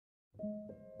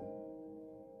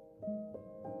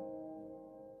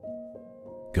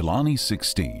Killarney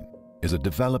 16 is a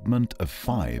development of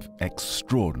 5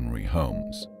 extraordinary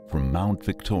homes from Mount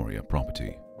Victoria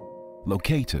property,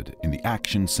 located in the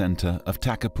action centre of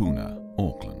Takapuna,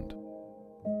 Auckland.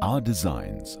 Our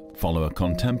designs follow a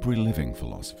contemporary living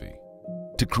philosophy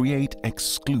to create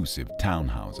exclusive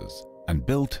townhouses and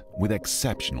built with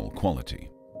exceptional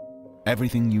quality.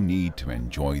 Everything you need to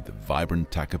enjoy the vibrant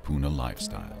Takapuna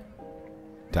lifestyle.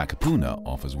 Takapuna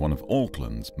offers one of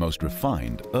Auckland's most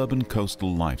refined urban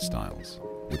coastal lifestyles,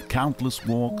 with countless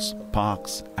walks,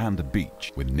 parks and a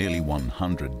beach with nearly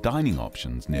 100 dining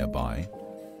options nearby,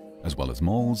 as well as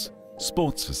malls,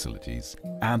 sports facilities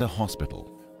and a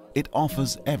hospital. It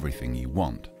offers everything you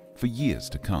want for years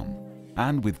to come.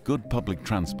 And with good public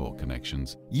transport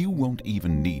connections, you won't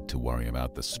even need to worry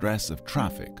about the stress of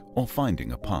traffic or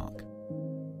finding a park.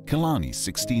 Killarney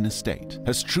 16 Estate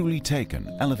has truly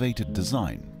taken elevated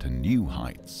design to new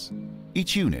heights.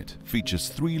 Each unit features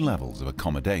 3 levels of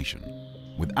accommodation,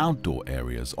 with outdoor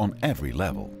areas on every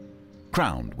level,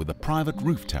 crowned with a private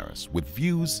roof terrace with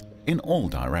views in all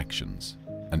directions,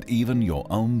 and even your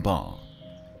own bar.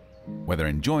 Whether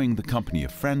enjoying the company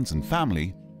of friends and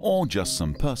family or just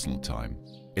some personal time,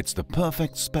 it's the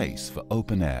perfect space for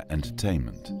open-air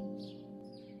entertainment.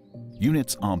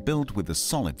 Units are built with a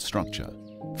solid structure,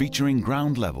 featuring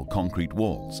ground-level concrete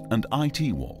walls and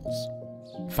IT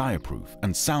walls. Fireproof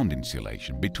and sound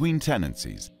insulation between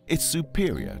tenancies is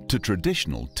superior to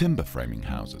traditional timber framing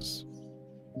houses.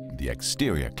 The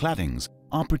exterior claddings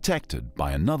are protected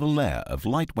by another layer of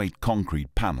lightweight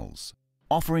concrete panels,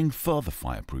 offering further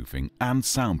fireproofing and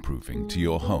soundproofing to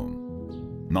your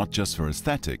home. Not just for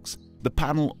aesthetics, the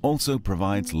panel also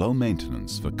provides low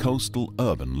maintenance for coastal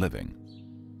urban living.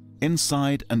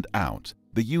 Inside and out,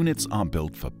 the units are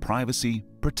built for privacy,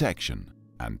 protection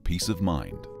and peace of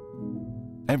mind.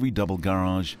 Every double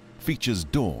garage features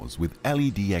doors with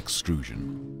LED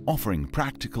extrusion, offering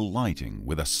practical lighting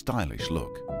with a stylish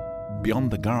look. Beyond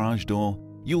the garage door,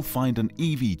 you'll find an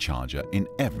EV charger in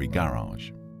every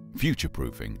garage,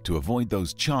 future-proofing to avoid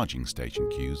those charging station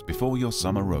queues before your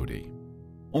summer roadie.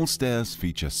 All stairs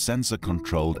feature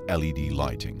sensor-controlled LED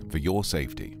lighting for your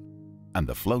safety, and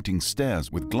the floating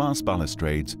stairs with glass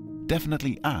balustrades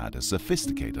definitely add a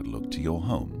sophisticated look to your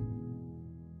home.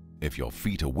 If your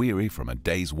feet are weary from a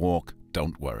day's walk,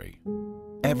 don't worry.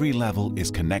 Every level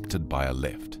is connected by a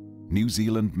lift, New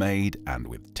Zealand made and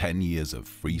with 10 years of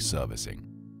free servicing.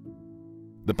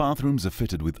 The bathrooms are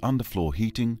fitted with underfloor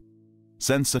heating,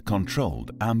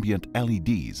 sensor-controlled ambient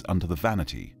LEDs under the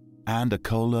vanity, and a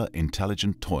Kohler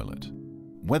intelligent toilet.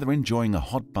 Whether enjoying a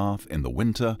hot bath in the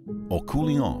winter or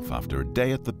cooling off after a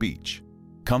day at the beach,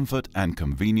 comfort and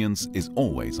convenience is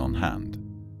always on hand.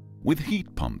 With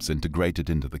heat pumps integrated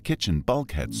into the kitchen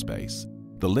bulkhead space,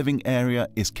 the living area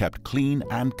is kept clean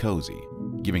and cozy,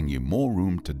 giving you more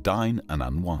room to dine and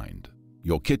unwind.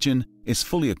 Your kitchen is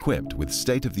fully equipped with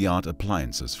state-of-the-art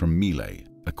appliances from Miele,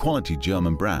 a quality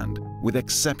German brand with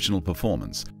exceptional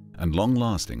performance and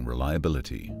long-lasting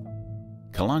reliability.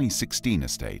 Killarney 16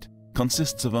 Estate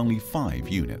consists of only 5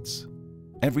 units.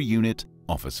 Every unit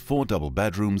offers 4 double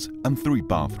bedrooms and 3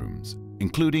 bathrooms,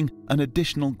 including an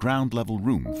additional ground-level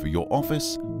room for your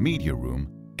office, media room,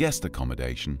 guest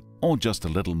accommodation, or just a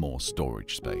little more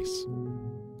storage space.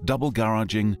 Double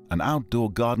garaging, an outdoor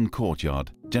garden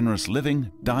courtyard, generous living,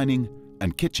 dining,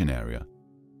 and kitchen area,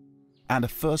 and a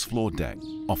first-floor deck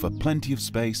offer plenty of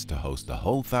space to host the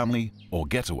whole family or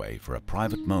getaway for a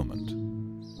private moment.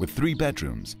 With 3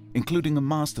 bedrooms, including a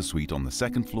master suite on the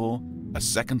 2nd floor, a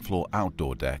 2nd floor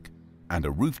outdoor deck, and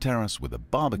a roof terrace with a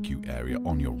barbecue area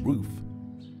on your roof,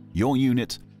 your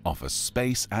unit offers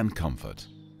space and comfort,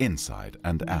 inside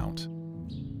and out.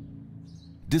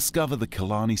 Discover the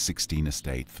Killarney 16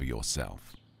 Estate for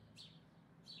yourself.